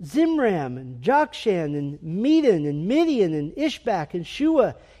 Zimram and Jokshan and Medan and Midian and Ishbak and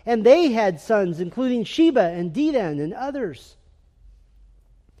Shua. And they had sons, including Sheba and Dedan and others.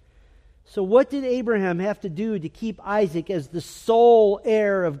 So what did Abraham have to do to keep Isaac as the sole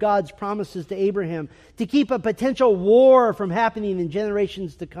heir of God's promises to Abraham? To keep a potential war from happening in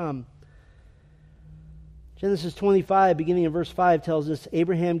generations to come? Genesis 25, beginning in verse 5, tells us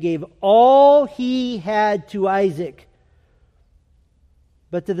Abraham gave all he had to Isaac.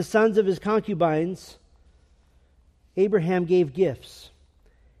 But to the sons of his concubines, Abraham gave gifts.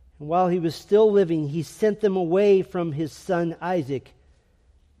 And while he was still living, he sent them away from his son Isaac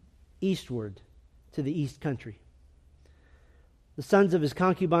eastward to the east country. The sons of his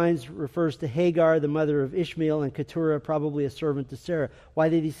concubines refers to Hagar, the mother of Ishmael, and Keturah, probably a servant to Sarah. Why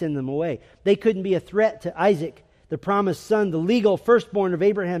did he send them away? They couldn't be a threat to Isaac, the promised son, the legal firstborn of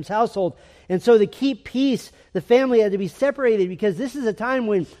Abraham's household. And so to keep peace, the family had to be separated, because this is a time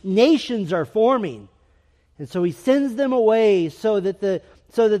when nations are forming. And so he sends them away so that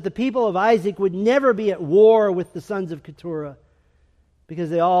the people of Isaac would never be at war with the sons of Keturah, because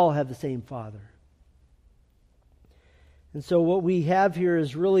they all have the same father. And so what we have here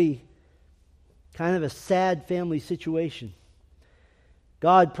is really kind of a sad family situation.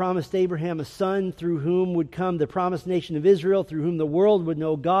 God promised Abraham a son through whom would come the promised nation of Israel, through whom the world would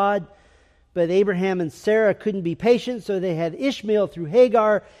know God. But Abraham and Sarah couldn't be patient, so they had Ishmael through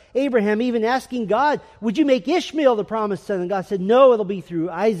Hagar. Abraham even asking God, would you make Ishmael the promised son? And God said, no, it'll be through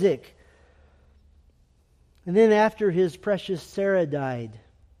Isaac. And then after his precious Sarah died,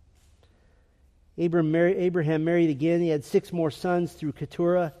 Abraham married again. He had 6 more sons through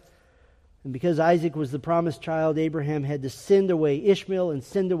Keturah. And because Isaac was the promised child, Abraham had to send away Ishmael and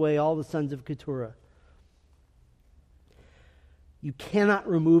send away all the sons of Keturah. You cannot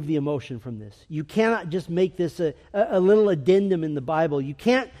remove the emotion from this. You cannot just make this a little addendum in the Bible. You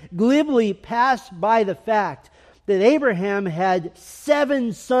can't glibly pass by the fact that Abraham had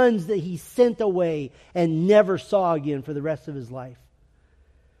 7 sons that he sent away and never saw again for the rest of his life.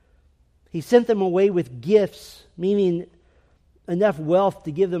 He sent them away with gifts, meaning enough wealth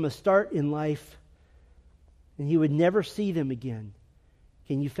to give them a start in life, and he would never see them again.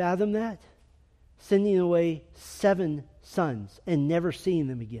 Can you fathom that? Sending away 7 sons and never seeing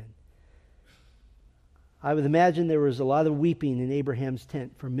them again. I would imagine there was a lot of weeping in Abraham's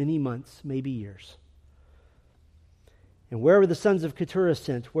tent for many months, maybe years. And where were the sons of Keturah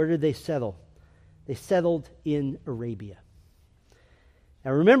sent? Where did they settle? They settled in Arabia.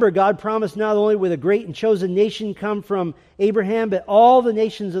 Now remember, God promised not only would a great and chosen nation come from Abraham, but all the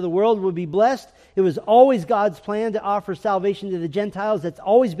nations of the world would be blessed. It was always God's plan to offer salvation to the Gentiles. That's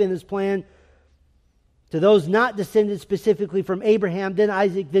always been His plan. To those not descended specifically from Abraham, then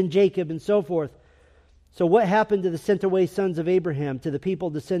Isaac, then Jacob, and so forth. So what happened to the sent away sons of Abraham, to the people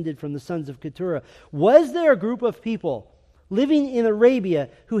descended from the sons of Keturah? Was there a group of people living in Arabia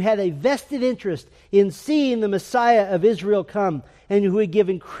who had a vested interest in seeing the Messiah of Israel come, and who would give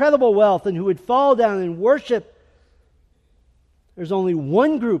incredible wealth, and who would fall down and worship? There's only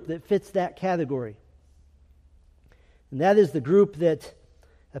one group that fits that category. And that is the group that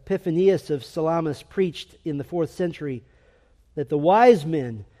Epiphanius of Salamis preached in the 4th century, that the wise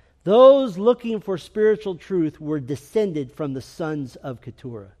men, Those looking for spiritual truth were descended from the sons of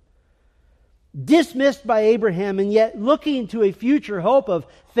Keturah. Dismissed by Abraham, and yet looking to a future hope of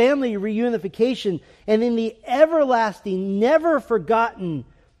family reunification and in the everlasting, never forgotten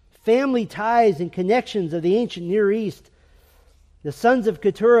family ties and connections of the ancient Near East, the sons of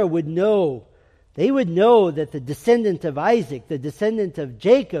Keturah would know. They would know that the descendant of Isaac, the descendant of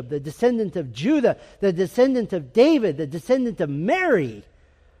Jacob, the descendant of Judah, the descendant of David, the descendant of Mary,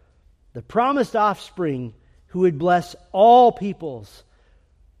 the promised offspring who would bless all peoples,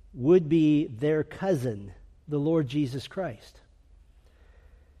 would be their cousin, the Lord Jesus Christ.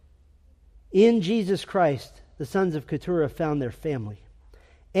 In Jesus Christ, the sons of Keturah found their family.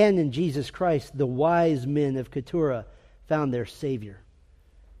 And in Jesus Christ, the wise men of Keturah found their Savior.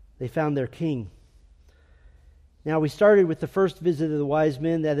 They found their King. Now, we started with the first visit of the wise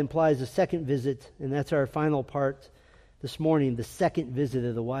men. That implies a second visit, and that's our final part this morning, the second visit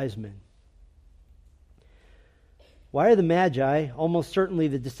of the wise men. Why are the Magi, almost certainly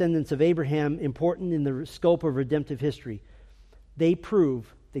the descendants of Abraham, important in the scope of redemptive history? They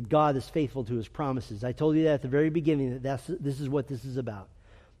prove that God is faithful to His promises. I told you that at the very beginning, that this is what this is about.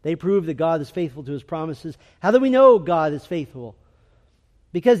 They prove that God is faithful to His promises. How do we know God is faithful?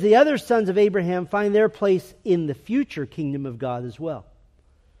 Because the other sons of Abraham find their place in the future kingdom of God as well.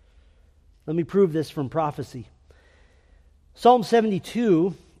 Let me prove this from prophecy. Psalm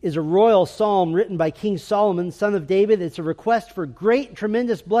 72 is a royal psalm written by King Solomon, son of David. It's a request for great,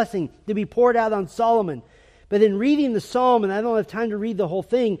 tremendous blessing to be poured out on Solomon. But in reading the psalm, and I don't have time to read the whole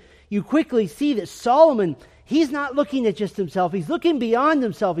thing, you quickly see that Solomon, he's not looking at just himself. He's looking beyond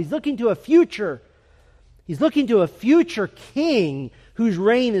himself. He's looking to a future. He's looking to a future king whose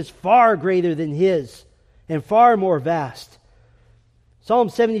reign is far greater than his and far more vast. Psalm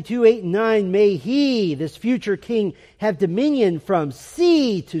 72, 8 and 9, may he, this future king, have dominion from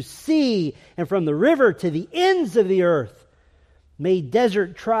sea to sea and from the river to the ends of the earth. May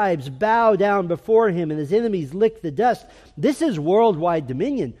desert tribes bow down before him and his enemies lick the dust. This is worldwide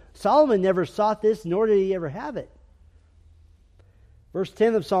dominion. Solomon never sought this, nor did he ever have it. Verse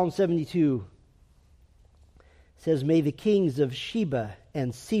 10 of Psalm 72 says, may the kings of Sheba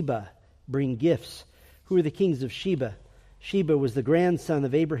and Seba bring gifts. Who are the kings of Sheba? Sheba was the grandson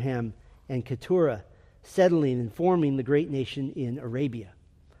of Abraham and Keturah, settling and forming the great nation in Arabia.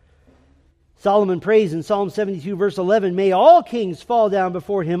 Solomon prays in Psalm 72, verse 11, may all kings fall down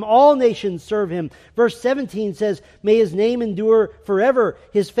before him, all nations serve him. Verse 17 says, may his name endure forever,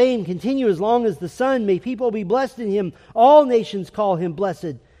 his fame continue as long as the sun. May people be blessed in him, all nations call him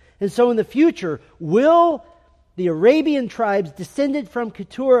blessed. And so in the future, will the Arabian tribes descended from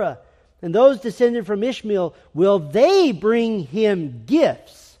Keturah and those descended from Ishmael, will they bring him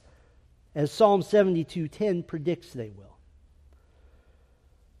gifts, as Psalm 72:10 predicts they will?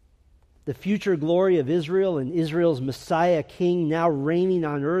 The future glory of Israel and Israel's Messiah King now reigning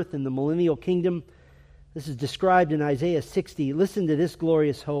on earth in the millennial kingdom. This is described in Isaiah 60. Listen to this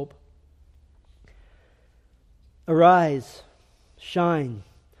glorious hope. Arise, shine,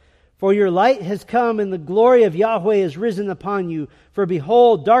 for your light has come, and the glory of Yahweh is risen upon you. For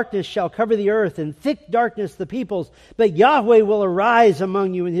behold, darkness shall cover the earth, and thick darkness the peoples. But Yahweh will arise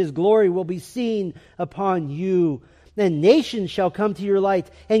among you, and His glory will be seen upon you. Then nations shall come to your light,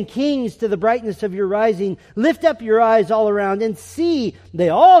 and kings to the brightness of your rising. Lift up your eyes all around, and see, they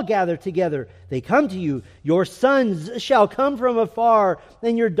all gather together. They come to you. Your sons shall come from afar,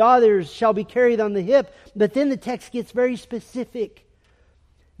 and your daughters shall be carried on the hip. But then the text gets very specific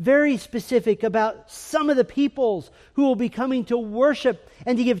about some of the peoples who will be coming to worship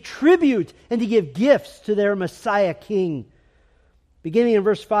and to give tribute and to give gifts to their Messiah King. Beginning in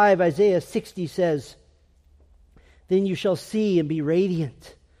verse 5, Isaiah 60 says, then you shall see and be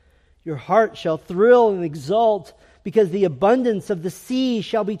radiant. Your heart shall thrill and exult, because the abundance of the sea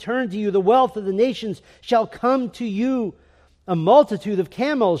shall be turned to you. The wealth of the nations shall come to you. A multitude of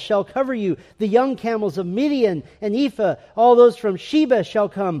camels shall cover you. The young camels of Midian and Ephah, all those from Sheba shall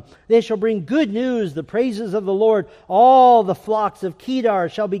come. They shall bring good news, the praises of the Lord. All the flocks of Kedar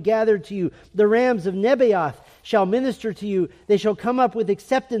shall be gathered to you. The rams of Nebaioth shall minister to you. They shall come up with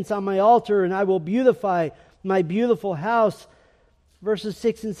acceptance on my altar, and I will beautify my beautiful house. Verses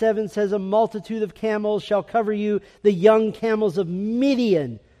 6 and 7 says, a multitude of camels shall cover you. The young camels of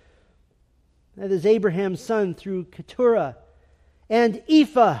Midian. That is Abraham's son through Keturah. And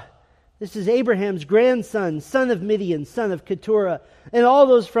Ephah, this is Abraham's grandson, son of Midian, son of Keturah. And all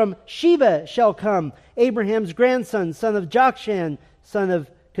those from Sheba shall come. Abraham's grandson, son of Jokshan, son of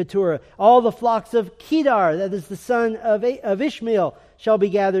Keturah. All the flocks of Kedar, that is the son of Ishmael, shall be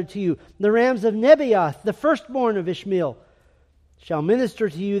gathered to you. The rams of Nebaioth, the firstborn of Ishmael, shall minister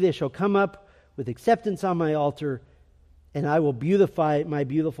to you. They shall come up with acceptance on my altar, and I will beautify my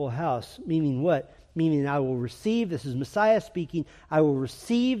beautiful house. Meaning what? Meaning I will receive, this is Messiah speaking, I will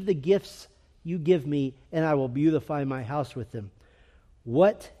receive the gifts you give me, and I will beautify my house with them.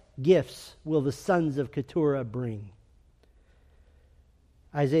 What gifts will the sons of Keturah bring?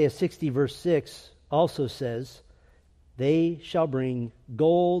 Isaiah 60 verse 6 also says, they shall bring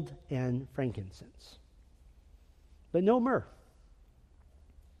gold and frankincense, but no myrrh.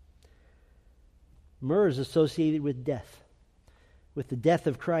 Myrrh is associated with death, with the death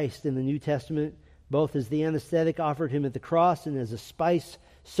of Christ in the New Testament, both as the anesthetic offered him at the cross and as a spice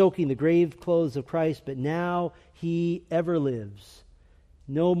soaking the grave clothes of Christ. But now he ever lives.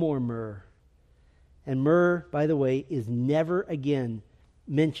 No more myrrh. And myrrh, by the way, is never again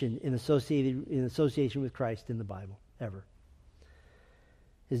mentioned in association with Christ in the Bible, ever.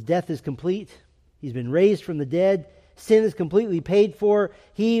 His death is complete. He's been raised from the dead. Sin is completely paid for.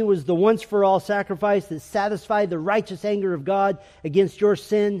 He was the once-for-all sacrifice that satisfied the righteous anger of God against your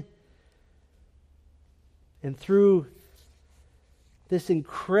sin. And through this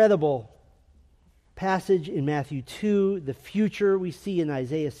incredible passage in Matthew 2, the future we see in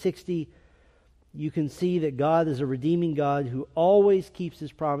Isaiah 60, you can see that God is a redeeming God who always keeps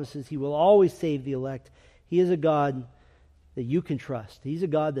his promises. He will always save the elect. He is a God that you can trust. He's a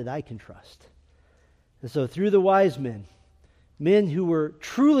God that I can trust. And so through the wise men who were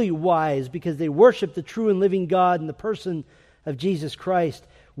truly wise because they worshiped the true and living God in the person of Jesus Christ,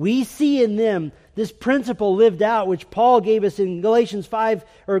 we see in them this principle lived out, which Paul gave us in Galatians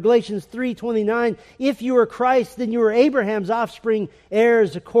 3:29. If you are Christ, then you are Abraham's offspring,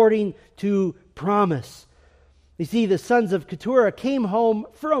 heirs according to promise. You see, the sons of Keturah came home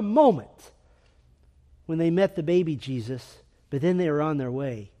for a moment when they met the baby Jesus, but then they were on their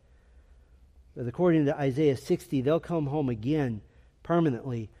way. But according to Isaiah 60, they'll come home again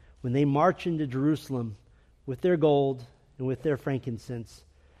permanently when they march into Jerusalem with their gold and with their frankincense,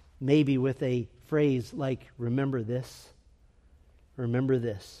 maybe with a phrase like, remember this, remember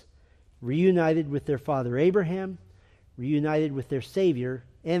this. Reunited with their father Abraham, reunited with their Savior,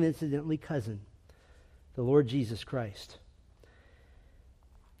 and incidentally cousin, the Lord Jesus Christ.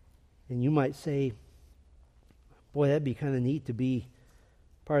 And you might say, boy, that'd be kind of neat to be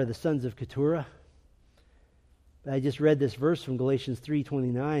part of the sons of Keturah. But I just read this verse from Galatians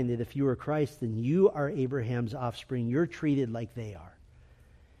 3:29 that if you are Christ, then you are Abraham's offspring. You're treated like they are.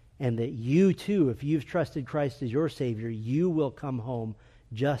 And that you too, if you've trusted Christ as your Savior, you will come home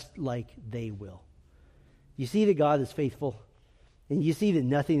just like they will. You see that God is faithful. And you see that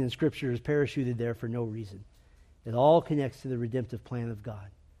nothing in Scripture is parachuted there for no reason. It all connects to the redemptive plan of God.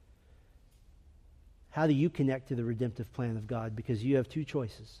 How do you connect to the redemptive plan of God? Because you have two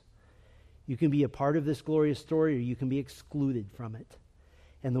choices. You can be a part of this glorious story, or you can be excluded from it.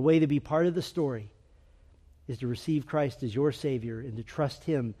 And the way to be part of the story is to receive Christ as your Savior and to trust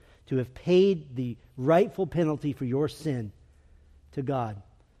Him to have paid the rightful penalty for your sin to God.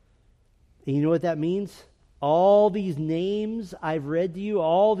 And you know what that means? All these names I've read to you,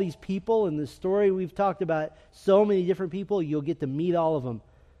 all these people in the story we've talked about, so many different people, you'll get to meet all of them.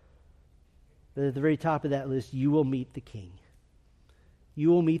 But at the very top of that list, you will meet the King. You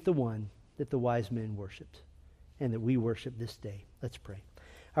will meet the one that the wise men worshipped and that we worship this day. Let's pray.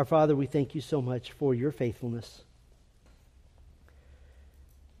 Our Father, we thank you so much for your faithfulness.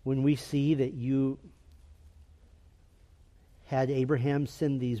 When we see that you had Abraham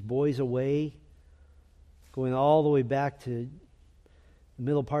send these boys away, going all the way back to the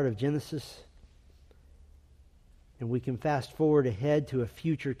middle part of Genesis, and we can fast forward ahead to a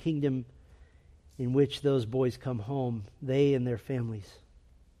future kingdom in which those boys come home, they and their families.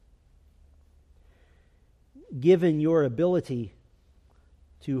 Given your ability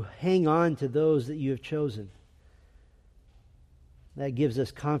to hang on to those that you have chosen, that gives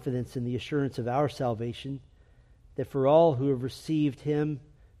us confidence in the assurance of our salvation, that for all who have received Him,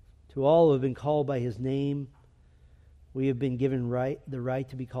 to all who have been called by His name, we have been given the right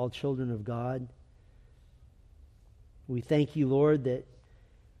to be called children of God. We thank you, Lord, that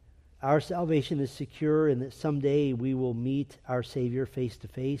our salvation is secure and that someday we will meet our Savior face to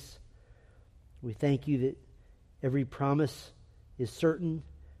face. We thank you that every promise is certain.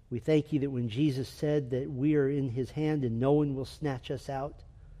 We thank you that when Jesus said that we are in His hand and no one will snatch us out,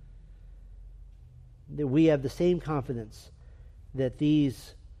 that we have the same confidence that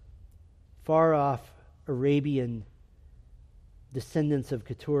these far-off Arabian descendants of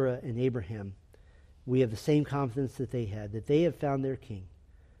Keturah and Abraham, we have the same confidence that they had, that they have found their King.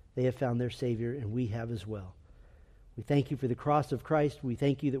 They have found their Savior, and we have as well. We thank you for the cross of Christ. We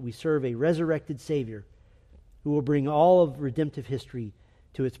thank you that we serve a resurrected Savior who will bring all of redemptive history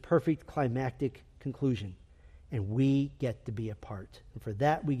to its perfect climactic conclusion. And we get to be a part. And for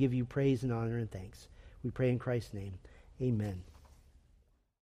that, we give you praise and honor and thanks. We pray in Christ's name. Amen.